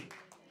speak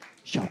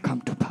shall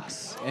come to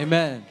pass.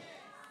 Amen.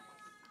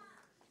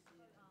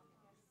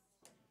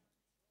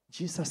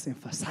 Jesus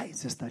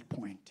emphasizes that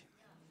point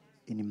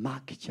in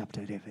Mark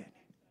chapter 11.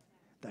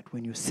 That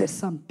when you say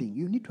something,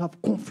 you need to have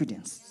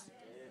confidence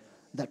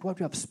that what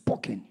you have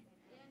spoken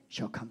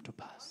shall come to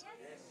pass.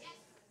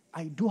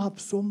 I do have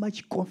so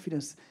much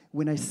confidence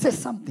when I say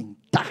something.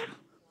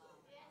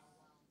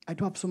 I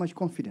do have so much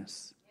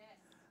confidence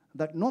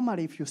that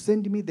normally if you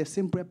send me the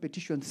same prayer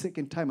petition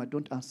second time, I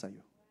don't answer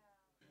you.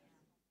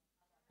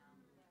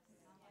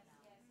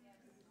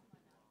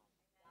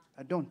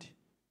 I don't.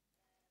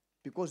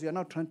 Because you are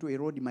now trying to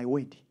erode my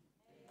word.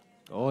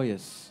 Oh,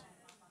 yes.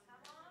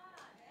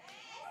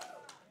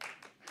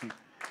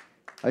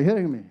 Are you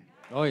hearing me?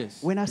 Oh,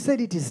 yes. When I said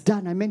it is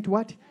done, I meant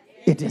what?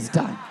 It is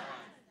done.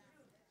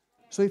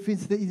 So if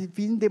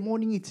in the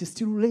morning it's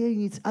still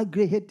laying its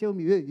ugly head, tell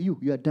me, hey, you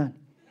are done.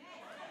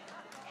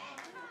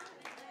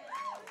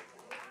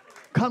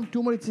 Come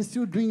tomorrow, it's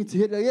still doing its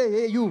head, like,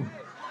 hey, you.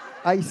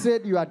 I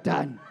said you are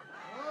done.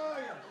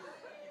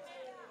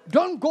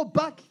 Don't go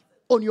back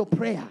on your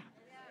prayer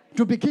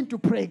to begin to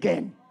pray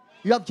again.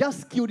 You have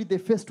just killed the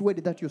first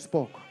word that you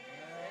spoke.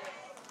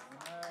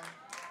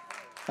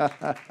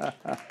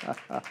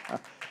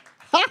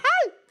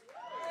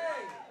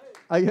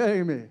 Are you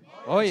hearing me?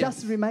 Oh, yes.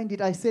 Just remind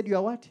it, I said you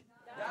are what? Done.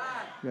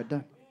 You are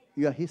done.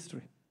 You are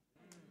history.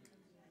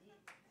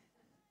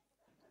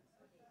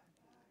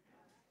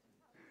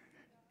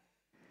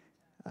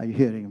 Are you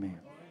hearing me?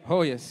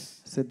 Oh,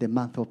 yes. Said the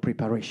month of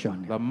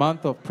preparation. The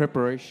month of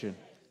preparation.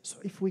 So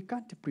if we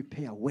can't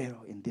prepare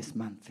well in this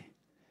month,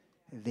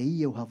 the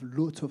year will have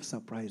lots of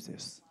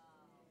surprises.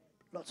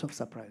 Lots of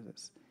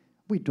surprises.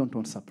 We don't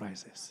want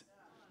surprises.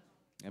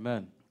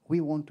 Amen. We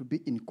want to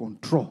be in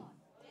control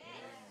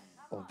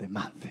of the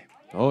month.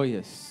 Oh,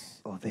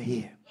 yes. Of the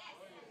year.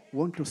 We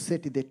want to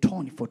set the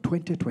tone for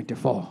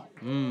 2024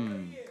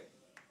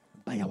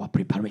 by our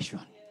preparation.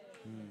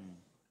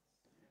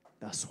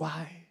 That's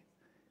why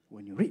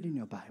when you read in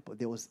your Bible,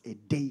 there was a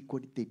day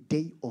called the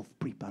day of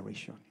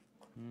preparation.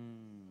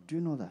 Do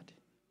you know that?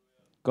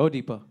 Go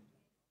deeper.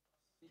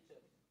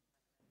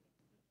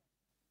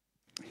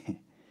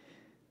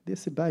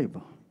 This is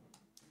Bible.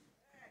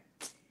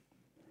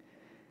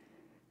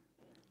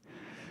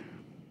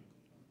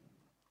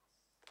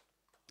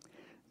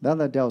 The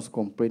other day I was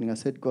complaining. I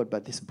said, God,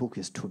 but this book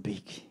is too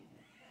big.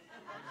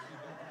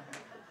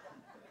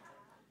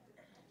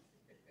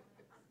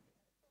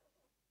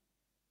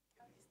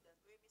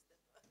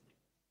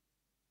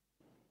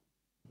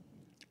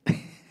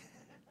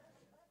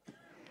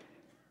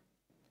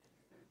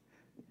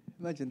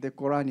 Imagine the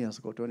Quran has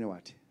got only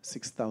what?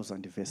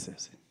 6,000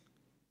 verses.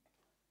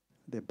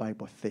 The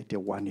Bible,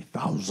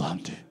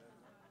 31,000.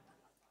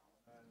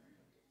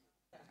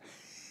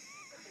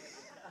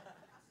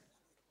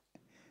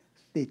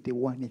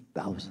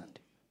 $31,000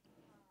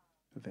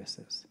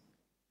 verses.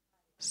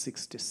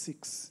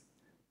 66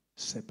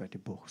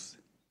 separate books.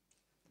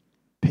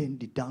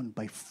 Penned down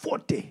by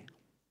 40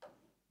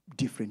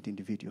 different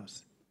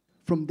individuals.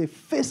 From the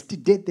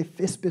first day the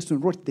first person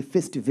wrote the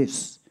first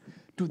verse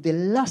to the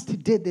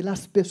last day the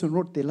last person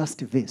wrote the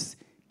last verse.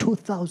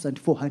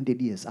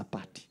 2,400 years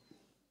apart.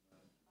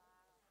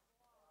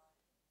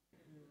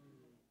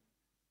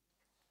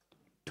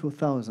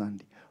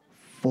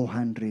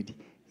 2,400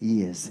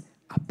 years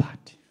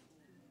apart.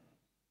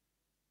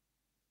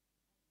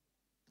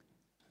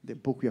 The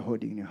book you're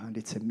holding in your hand,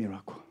 it's a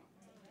miracle.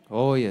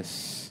 Oh,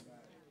 yes.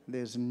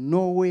 There's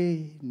no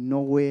way,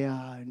 nowhere,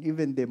 and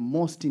even the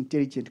most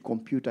intelligent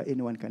computer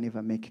anyone can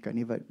ever make can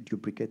never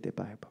duplicate the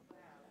Bible.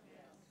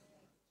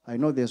 I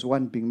know there's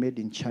one being made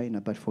in China,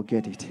 but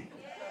forget it.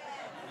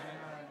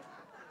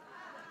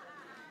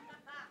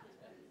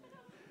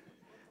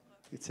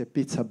 It's a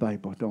pizza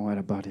Bible. Don't worry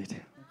about it.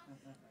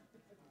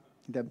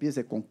 They're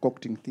busy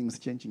concocting things,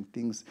 changing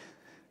things.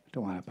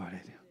 Don't worry about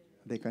it.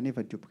 They can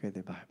never duplicate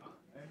the Bible.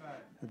 Amen.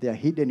 There are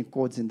hidden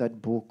codes in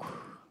that book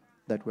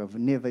that we have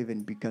never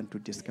even begun to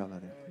discover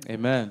them.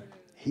 Amen.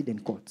 Hidden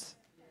codes,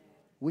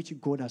 which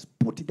God has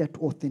put there to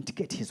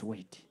authenticate His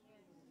word.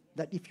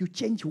 That if you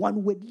change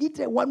one word,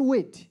 literally one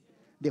word,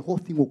 the whole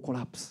thing will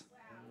collapse.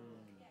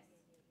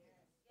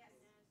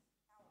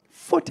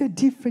 40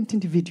 different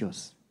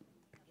individuals,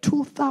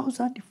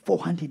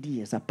 2,400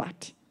 years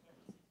apart.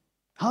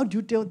 How do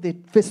you tell the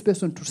first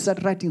person to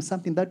start writing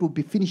something that will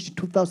be finished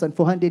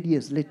 2,400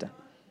 years later?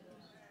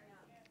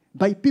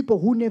 By people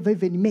who never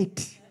even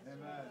met.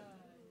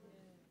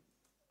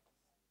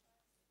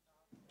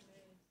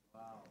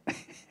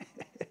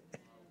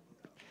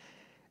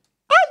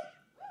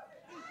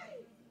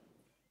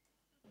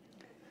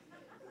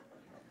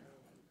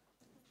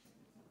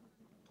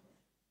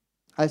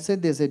 I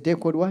said there's a day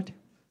called what?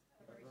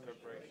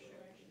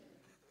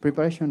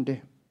 Preparation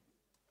Day.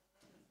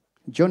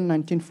 John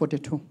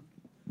 19:42.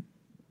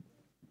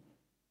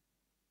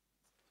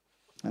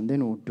 And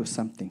then we'll do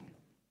something.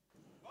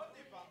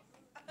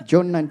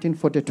 John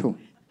 19:42.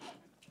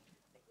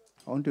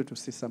 I want you to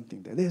see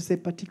something there. There's a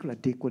particular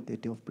day called the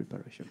day of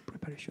preparation.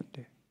 Preparation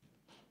Day.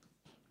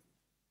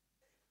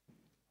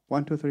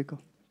 1, 2, 3, go.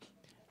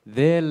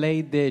 There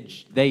laid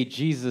they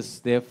Jesus,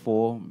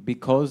 therefore,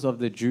 because of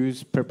the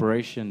Jews'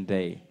 preparation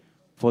day,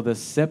 for the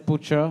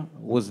sepulchre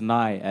was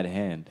nigh at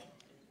hand.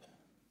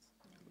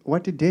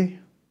 What day?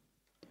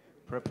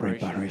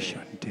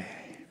 Preparation Day.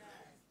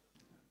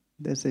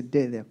 There's a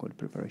day there called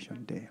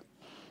Preparation Day.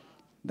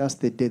 That's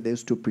the day they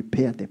used to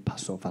prepare the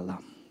Passover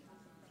lamb.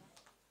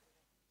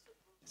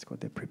 It's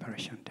called the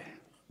Preparation Day.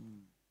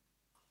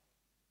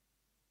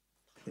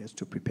 They used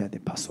to prepare the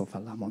Passover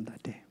lamb on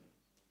that day.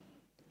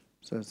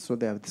 So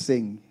they are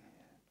saying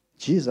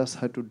Jesus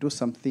had to do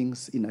some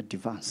things in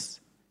advance.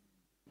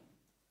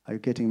 Are you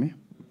getting me?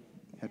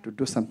 He had to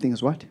do some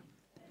things what?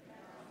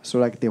 So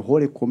like the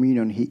Holy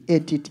Communion, he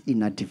ate it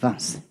in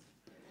advance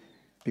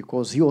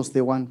because he was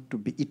the one to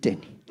be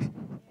eaten.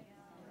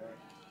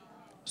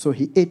 So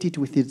he ate it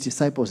with his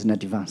disciples in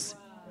advance.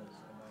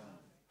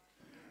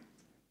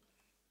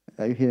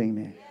 Are you hearing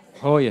me?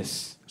 Oh,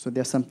 yes. So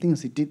there are some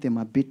things he did them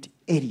a bit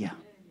earlier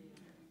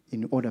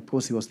in order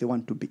because he was the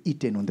one to be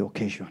eaten on the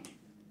occasion.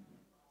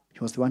 He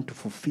was the one to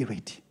fulfill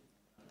it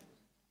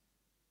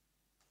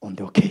on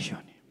the occasion.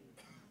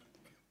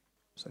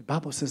 So the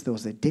Bible says there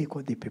was a day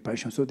called the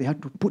preparation. So they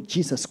had to put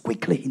Jesus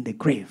quickly in the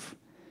grave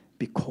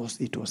because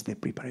it was the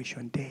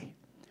preparation day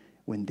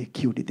when they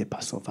killed the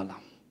Passover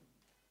lamb.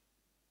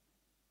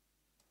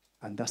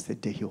 And that's the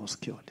day he was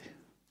killed.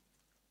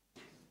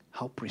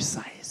 How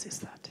precise is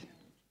that?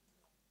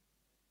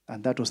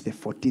 And that was the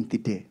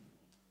 14th day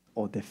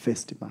of the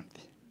first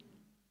month.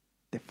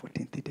 The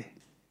 14th day.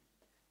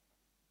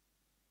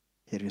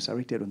 He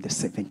resurrected on the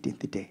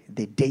 17th day.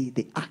 The day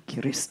the ark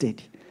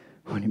rested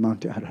on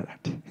Mount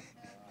Ararat.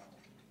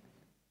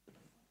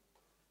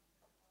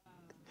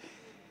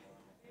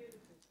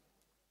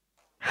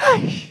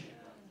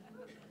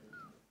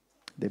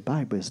 The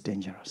Bible is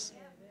dangerous.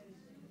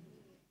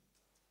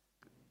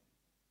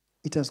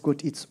 It has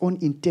got its own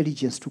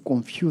intelligence to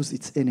confuse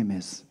its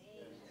enemies.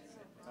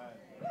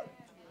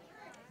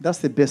 That's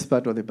the best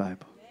part of the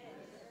Bible.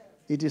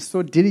 It is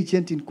so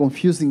diligent in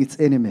confusing its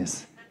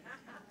enemies.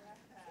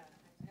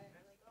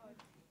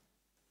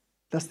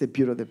 That's the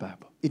beauty of the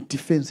Bible. It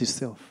defends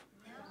itself.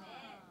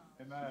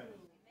 Amen.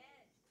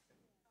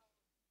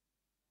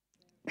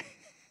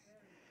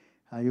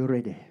 Are you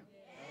ready?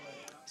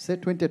 Say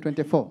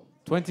 2024.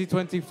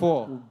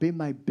 2024 will be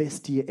my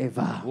best year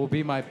ever. will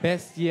be my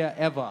best year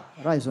ever.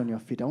 Rise on your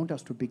feet. I want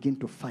us to begin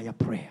to fire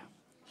prayer.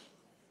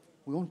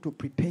 We want to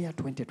prepare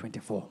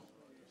 2024.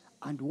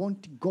 And we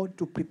want God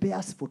to prepare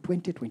us for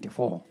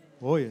 2024.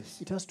 Oh, yes.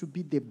 It has to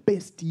be the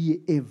best year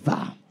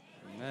ever.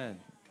 Amen.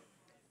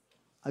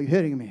 Are you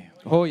hearing me?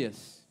 Oh,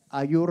 yes.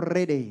 Are you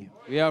ready?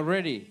 We are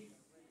ready.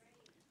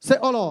 Say,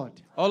 oh Lord,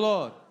 Oh,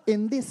 Lord,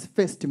 in this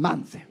first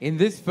month in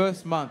this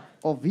first month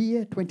of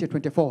year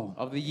 2024,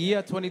 of the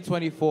year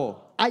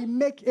 2024, I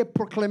make a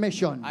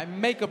proclamation I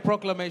make a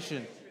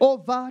proclamation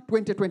over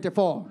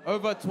 2024.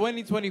 over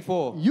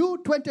 2024. You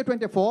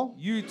 2024,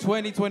 You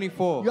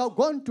 2024, you are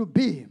going to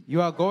be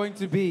you are going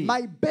to be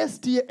my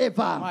best year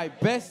ever. my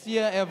best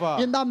year ever.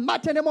 In the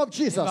mighty name of In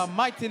Jesus. the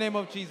mighty name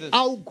of Jesus.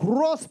 I'll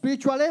grow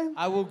spiritually.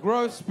 I will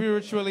grow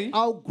spiritually.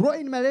 I'll grow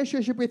in my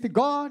relationship with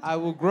God. I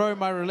will grow in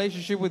my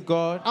relationship with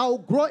God. I'll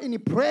grow in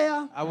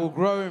prayer. I will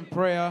grow in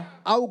prayer.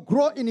 I'll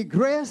grow in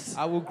grace.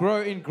 I will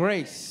grow in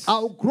grace.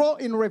 I'll grow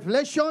in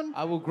revelation.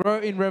 I will grow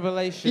in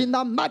revelation. In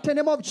the mighty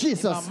name of In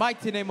Jesus. the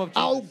mighty name of Jesus.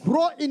 I'll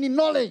grow in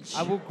knowledge.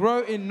 I will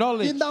grow in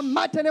knowledge. In the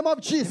mighty name of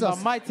In Jesus.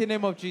 the mighty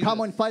name of Jesus.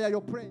 Come on, fire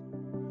your prayer.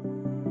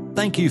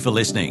 Thank you for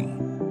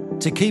listening.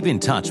 To keep in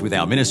touch with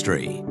our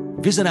ministry,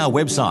 visit our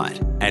website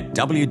at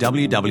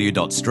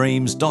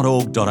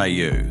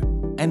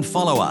www.streams.org.au and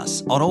follow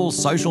us on all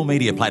social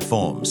media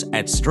platforms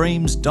at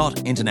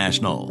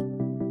streams.international.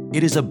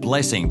 It is a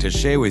blessing to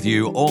share with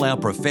you all our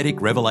prophetic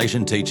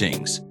revelation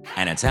teachings,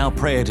 and it's our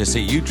prayer to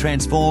see you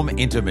transform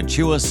into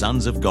mature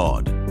sons of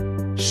God.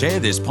 Share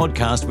this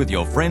podcast with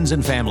your friends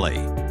and family.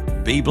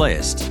 Be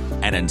blessed,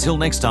 and until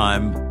next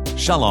time,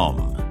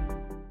 Shalom.